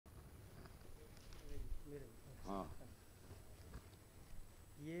मेरे हाँ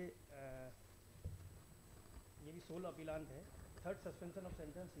ये भी सोल अपीलांट है। Third suspension of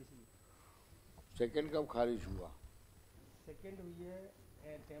sentence CC. Second कब खारिज हुआ? सेकेंड हुई है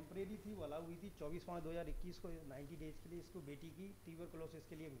टेम्परेरी थी, वो अलाउ हुई थी 24/5/2021 को 90 डेज के लिए। इसको बेटी की ट्यूबरकुलोसिस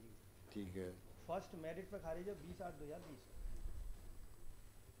के लिए मिली। ठीक है। फर्स्ट मेरिट पे खारिज है 20/8/2020।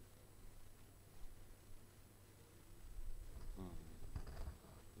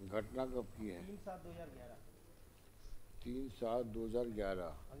 घटना कब की है? 3/7/2011। 3/7/2011।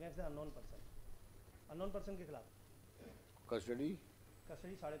 Against the unknown person, unknown person के खिलाफ। कस्टडी?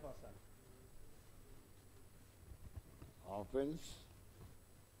 कस्टडी 5.5 साल। ऑफेंस?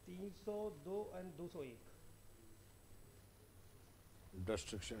 302 एंड 201।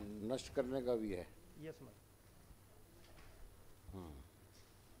 डिस्ट्रक्शन, नष्ट करने का भी है। Yes ma'am.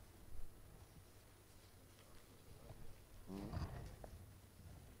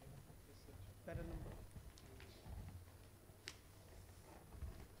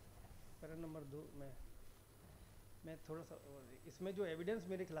 पैरा नंबर 2 में मैं थोड़ा सा इसमें जो एविडेंस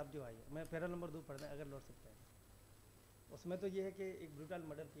मेरे खिलाफ जो आई है, मैं पैरा नंबर 2 पढ़ना अगर लौट सकते हैं। उसमें तो ये है कि एक ब्रूटल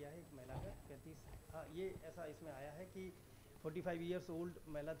मर्डर किया है एक महिला का 35। हाँ, ये ऐसा इसमें आया है कि 45 ईयर्स ओल्ड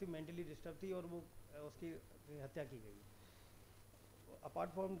महिला थी, मेंटली डिस्टर्ब थी और वो उसकी हत्या की गई। अपार्ट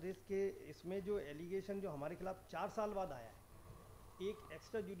फ्रॉम दिस के इसमें जो एलिगेशन जो हमारे खिलाफ 4 साल बाद आया है एक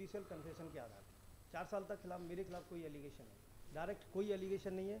एक्स्ट्रा जुडिशियल कन्फेशन के आधार पर। 4 साल तक खिलाफ मेरे खिलाफ कोई एलिगेशन नहीं, डायरेक्ट कोई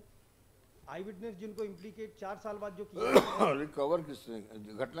एलिगेशन नहीं है। आई विटनेस जिनको इम्प्लीकेट 4 साल बाद जो किया रिकवर किसने?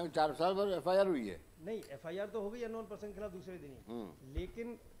 घटना के 4 साल बाद एफआईआर हुई है? नहीं, एफआईआर तो हो गई अननोन पर्सन के खिलाफ दूसरे दिन ही,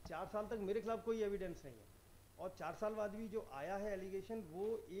 लेकिन 4 साल तक मेरे खिलाफ कोई एविडेंस नहीं है। और 4 साल बाद भी जो आया है एलिगेशन वो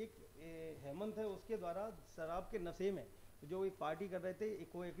एक हेमंत है उसके द्वारा शराब के नशे में जो एक पार्टी कर रहे थे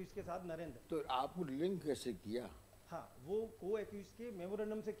को एक्यूज के साथ नरेंद्र। तो आपको लिंक कैसे किया? हाँ, वो को एक्यूज के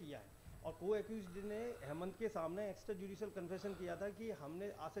मेमोरेंडम से किया है और को एक्यूज ने हेमंत के सामने एक्स्ट्रा जुडिशियल कन्फेशन किया था कि हमने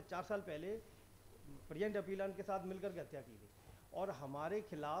आज से 4 साल पहले प्रेजेंट अपीलांट के साथ मिलकर हत्या की थी और हमारे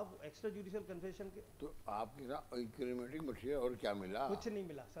खिलाफ एक्स्ट्रा जुडिशियल कन्फेशन के। तो आपके खिलाफ इंक्रिमिनेटिंग मटेरियल और क्या मिला? कुछ नहीं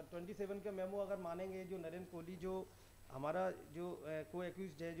मिला सर। 27 का मेमो अगर मानेंगे, जो नरेंद्र कोहली जो हमारा जो को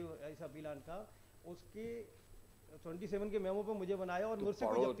एक्यूज है जो इस अपीलांट का, उसके 27 के मेमो पे मुझे बनाया और मुझसे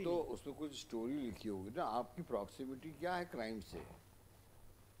कोई जब्ती तो नहीं। उसमें कुछ स्टोरी लिखी होगी ना, आपकी प्रॉक्सिमिटी क्या है क्राइम से?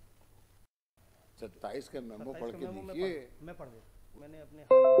 27 का मेमो पढ़ के देखिए। मैं पढ़ देता। मैंने अपने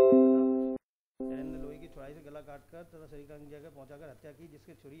हाथ नरेंद्र लोही की छुराई से गला काटकर तथा शरीर का जगह पहुंचाकर हत्या की।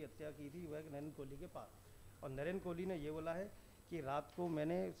 जिसके छुरी हत्या की थी वह नरेंद्र कोहली के पास। और नरेंद्र कोहली ने ये बोला है कि रात को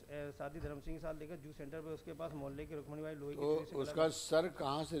मैंने शादी धर्म सिंह के साथ लेकर जू सेंटर पे उसके पास मोहल्ले के रुक्मणी भाई लोही की छुरी से उसका सर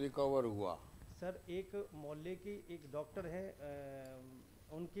कहाँ से रिकवर हुआ? सर एक मोहल्ले की एक डॉक्टर है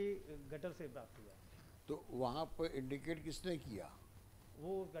उनकी गटर से प्राप्त हुआ। तो वहाँ पर इंडिकेट किसने किया?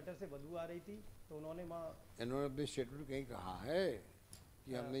 वो गटर से बदबू आ रही थी तो उन्होंने इन्होंने अपने स्टेटमेंट कहीं कहा है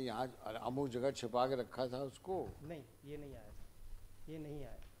कि हमने यहाँ अमुक जगह छिपा के रखा था उसको? नहीं, ये नहीं आया, ये नहीं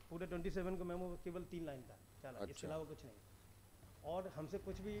आया। पूरे 27 को मेमो केवल 3 लाइन था, चला। अच्छा। इसके अलावा कुछ नहीं और हमसे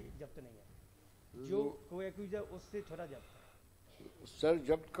कुछ भी जब्त नहीं है। जो को एक्यूज है उससे छोटा जब्त है। सर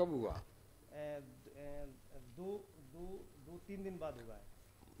जब्त कब हुआ? 2-3 दिन बाद हुआ है।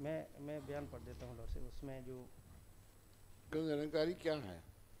 मैं बयान पढ़ देता हूँ लॉर्ड से। उसमें जो जानकारी क्या है?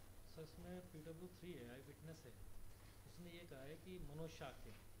 सर इसमें PW3 है, आई विटनेस है। उसने ये कहा है कि मनोज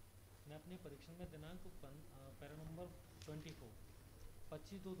शाक्य ने अपने परीक्षण में दिनांक पैरा नंबर 24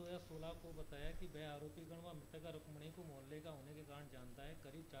 25/2/2016 को बताया कि वह आरोपीगण व मृतका रुक्मणी को मोहल्ले का होने के कारण जानता है।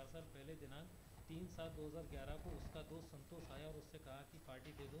 करीब 4 साल पहले दिनांक 3/7/2011 को उसका दोस्त संतोष आया और उससे कहा कि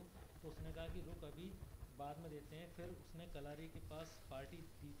पार्टी दे दो, तो उसने कहा कि रुक अभी बाद में देते हैं। फिर उसने कलारी के पास पार्टी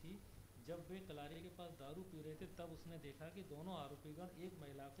दी थी। जब वे कलारी के पास दारू पी रहे थे तब उसने देखा कि दोनों आरोपीगण एक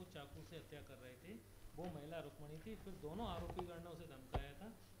महिला को चाकू से हत्या कर रहे थे। वो महिला रुक्मणी थी। फिर दोनों आरोपीगण ने उसे धमकाया था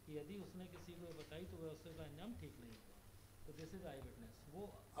कि यदि उसने किसी को बताई तो वह उसका अंजाम ठीक नहीं होगा। तो दिस इज आई विटनेस। वो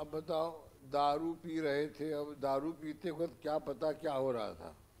अब बताओ, दारू पी रहे थे, अब दारू पीते वक्त क्या पता क्या हो रहा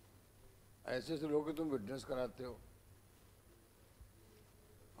था? ऐसे से लोग तुम विटनेस कराते हो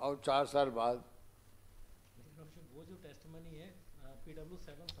और 4 साल बाद। वो जो टेस्टमनी है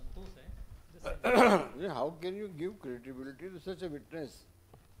PW7 संतोष है। How can you give credibility to such a witness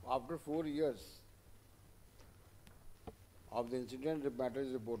after 4 years of the incident the matter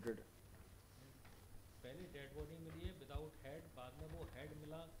is reported? पहले डेड बॉडी मिली है विदाउट हेड, बाद में वो हेड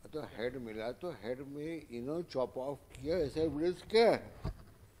मिला। तो हेड मिला तो हेड में इन्होंने चॉप ऑफ किया, ऐसा एविडेंस क्या है?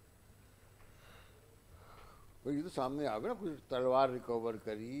 तो ये तो सामने आ गया ना, कुछ तलवार रिकवर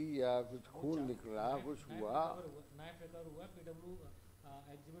करी या कुछ खून निकला, कुछ हुआ। नाइफ रिकवर हुआ PW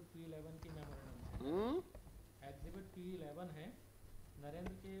एग्जिबिट P11 की मेमोरेंडम से। एग्जिबिट P11 है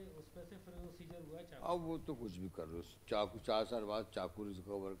नरेंद्र के उस पे से फिर वो सीजर हुआ है चाकू। अब वो तो कुछ भी कर रहे हो, चाकू 4 साल बाद चाकू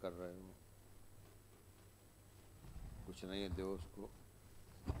रिकवर कर रहे हो, कुछ नहीं है, दो उसको।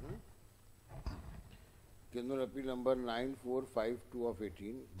 Criminal Appeal number 9452 of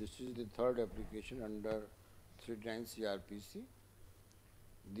 18. This is the third application under 39 CRPC.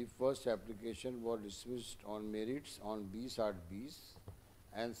 The first application was dismissed on merits on B's at B's,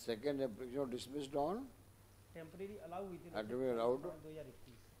 and second application was dismissed on temporary allow हुई थी Temporary allowed?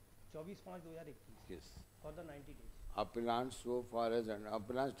 24/5/2021 yes. For the 90 days. Appellant so far as an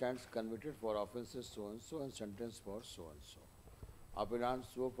appellant stands convicted for offences so and so and sentenced for so and so. Appellant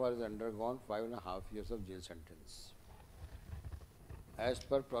so far has undergone 5.5 years of jail sentence. As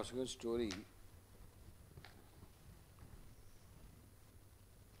per prosecution story,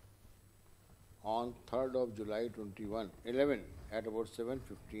 on 3rd of July 11 at about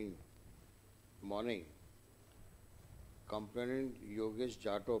 7:15 morning, complainant Yogesh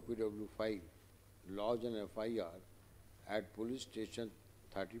Jato PW5 lodged an FIR at police station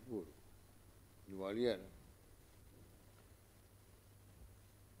Thatipur, Gwalior,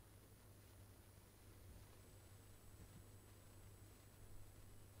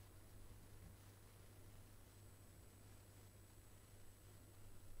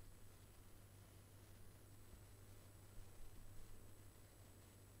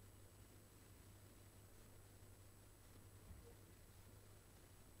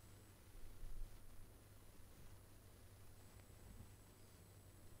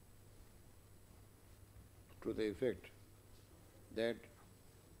 to the effect that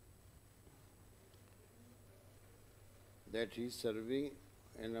he is serving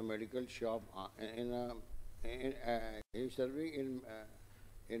in a medical shop he is serving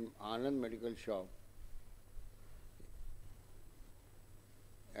in Anand medical shop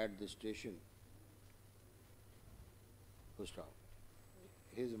at the station. Full stop.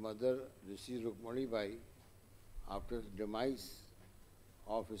 His mother, Rishi Rukmani Bai, after the demise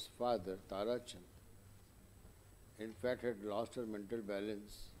of his father Tarachand, in fact had lost her mental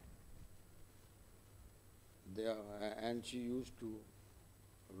balance there, and she used to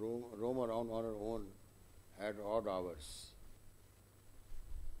roam around on her own at odd hours.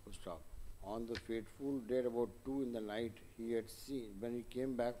 Full stop. On the fateful date about 2 in the night, he had seen, when he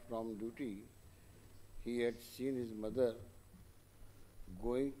came back from duty, he had seen his mother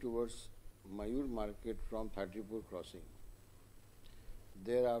going towards Mayur market from Thatipur crossing.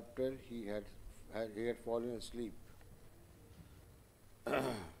 Thereafter he had fallen asleep.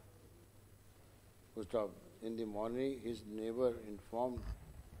 Full stop. In the morning, his neighbor informed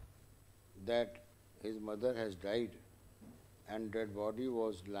that his mother has died and dead body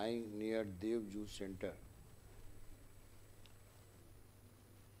was lying near Dev Juice Center.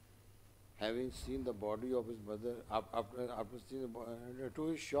 Having seen the body of his mother, after seeing to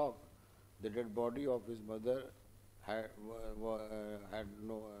his shock, the dead body of his mother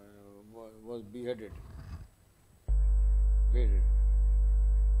was beheaded,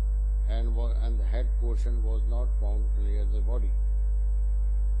 and the head portion was not found near the body.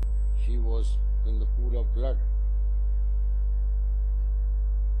 She was in the pool of blood.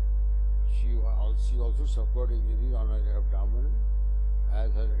 She also suffered injury on her abdomen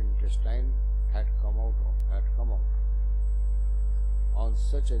as her intestine had come out. On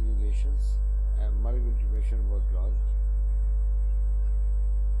such allegations, a malintimation was lodged.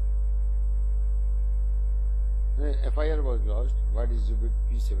 FIR was lodged. What is Exhibit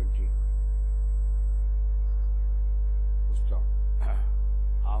P17? Stop.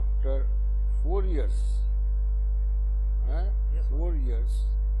 After 4 years, 4 years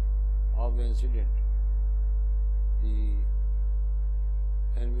of the incident, the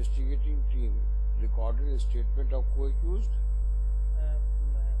investigating team recorded a statement of co-accused.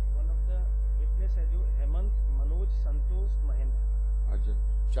 One of the witness है जो हेमंत मनोज संतोष महेंद्र। अच्छा,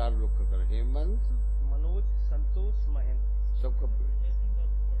 4 लोग का कर, हेमंत मनोज संतोष महेंद्र सबका।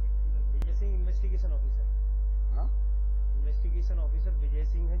 Vijay Singh investigation officer. हाँ, investigation officer Vijay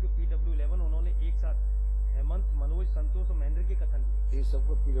Singh है जो PW11, उन्होंने एक साथ हेमंत मनोज संतोष और महेंद्र के कथन दिए। ये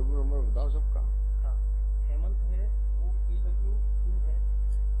सबका PW नंबर बताओ सबका। हाँ, हेमंत है वो PW2 है,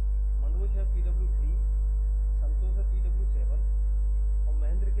 मनोज है PW3, संतोष है PW7 और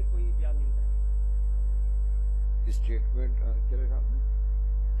महेंद्र के कोई याद नहीं था। स्टेटमेंट क्या लिखा आपने?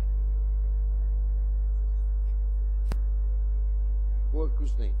 कोई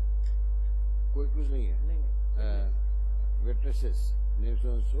कुछ नहीं है। नहीं witnesses name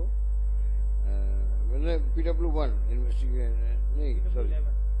so PW1 investigation नहीं, सॉरी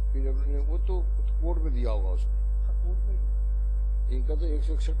PW वो तो कोर्ट में दिया होगा उसने। हाँ, कोर्ट में इनका तो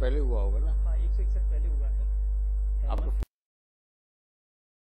 161 पहले हुआ होगा ना। हाँ, 161 पहले हुआ है। आपका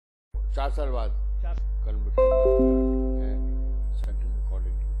 4 साल बाद 4 convicted and sentenced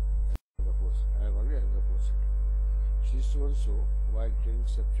accordingly as the post. She so while taking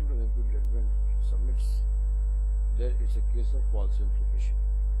exception to the MP judgment submits that it's a case of false implication.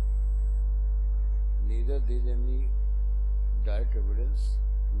 Neither there is any direct evidence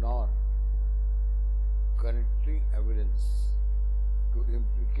nor connecting evidence to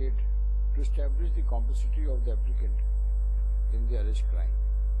establish the complicity of the applicant in the alleged crime.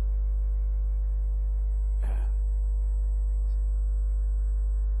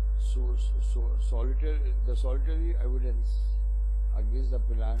 The solitary evidence against the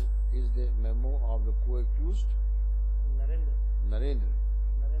appellant is the memo of the co-accused Narendra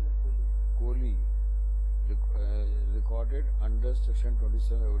Kohli, recorded under Section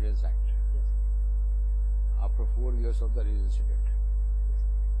 27 Evidence Act after 4 years of the incident,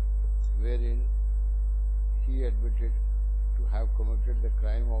 wherein he admitted to have committed the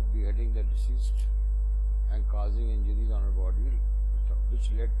crime of beheading the deceased and causing injuries on her body, which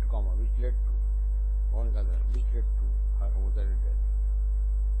led to her mortality death,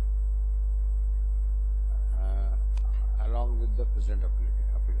 along with the present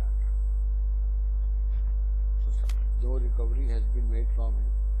appellant. No recovery has been made from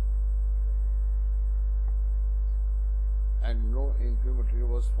him, and no incriminating material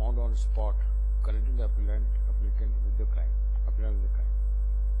was found on spot connecting the applicant with the crime.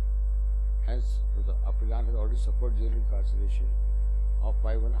 Hence, the appellant has already suffered jail incarceration of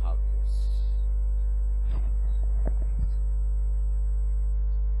 5.5 years.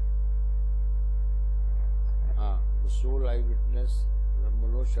 The sole eyewitness,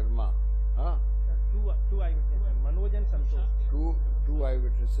 Manoj Sharma. Two eyewitnesses, Manoj and Santosh. Two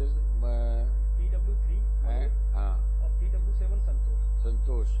eyewitnesses, PW3 and और PW7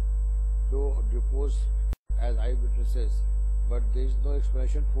 Santosh, though deposed as eyewitnesses, but there is no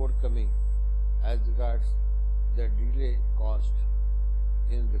explanation forthcoming as regards the delay caused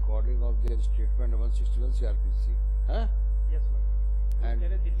in recording of their statement 161 CRPC. Yes, ma'am. And कह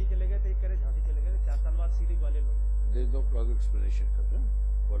रहे दिल्ली चले गए थे, एक कह रहे झांसी चले गए थे, 4 साल बाद सीधे ग्वालियर लौटे. there is no plausible explanation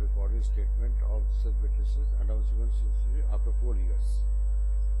for recording statement of such witnesses under 161 CRPC after 4 years.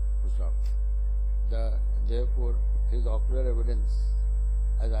 Therefore, his ocular evidence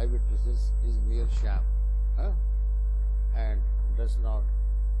as eyewitnesses is mere sham, and does not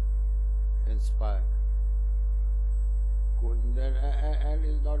inspire, and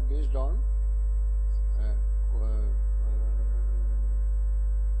is not based on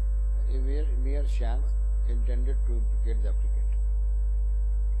a mere sham intended to implicate the applicant.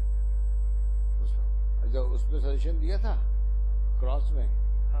 उसमें suggestion दिया था cross में.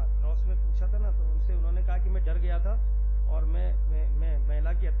 हाँ, cross में पूछा था ना, तो उनसे उन्होंने कहा कि मैं डर गया था और मैं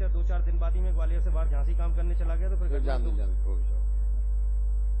महिला की हत्या 2-4 दिन बाद ही मैं ग्वालियर से बाहर झांसी काम करने चला गया. तो फिर जान हो जाओ.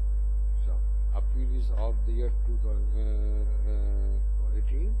 Appeal is of the year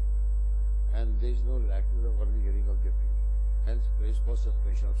 2018, and there is no likelihood of early hearing of the appeal. Hence, praise for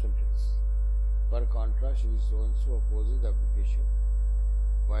suspension of sentence. Per contrast, she so and so opposes the application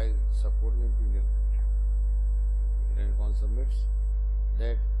while supporting the appeal. Renicon submits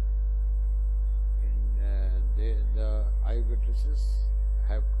that the eyewitnesses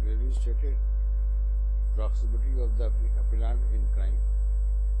have clearly stated proximity of the appellant in crime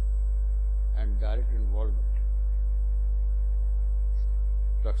and direct involvement.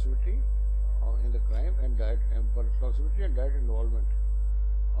 Proximity in the crime and proximity and direct involvement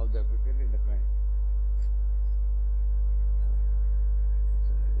of the applicant in the crime.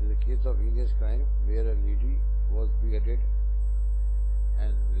 In the case of heinous crime, where a lady was beheaded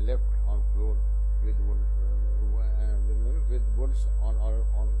and left on floor with wounds on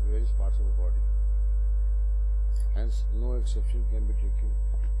various parts of the body. Hence, no exception can be taken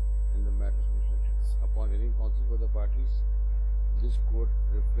in the matters of sentence. Upon hearing counsel for the parties, this court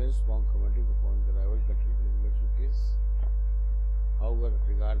refrains from commenting upon the rival country in the case. However,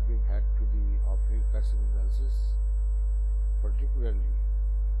 regard being had to the offering facts and analysis, particularly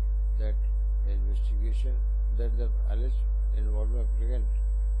that the investigation that the alleged involvement applicant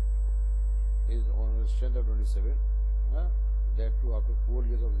is on the strength of 27, that too after 4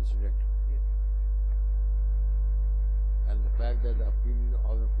 years of incident. Yes. And the fact that the appeal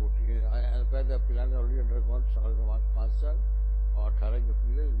of the 14, and the fact that the appellant already undergone 5 साल और 18 की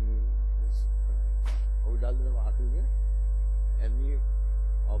appeal है, और डाल देना आखिर में, any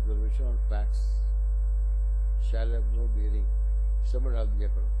observation on facts shall have no bearing. सब डाल दिया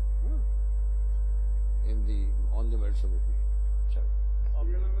करो on the merits of the appeal. चलो.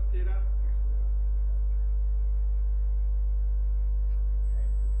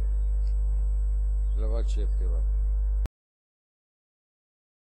 लगा 6 हफ्ते बाद.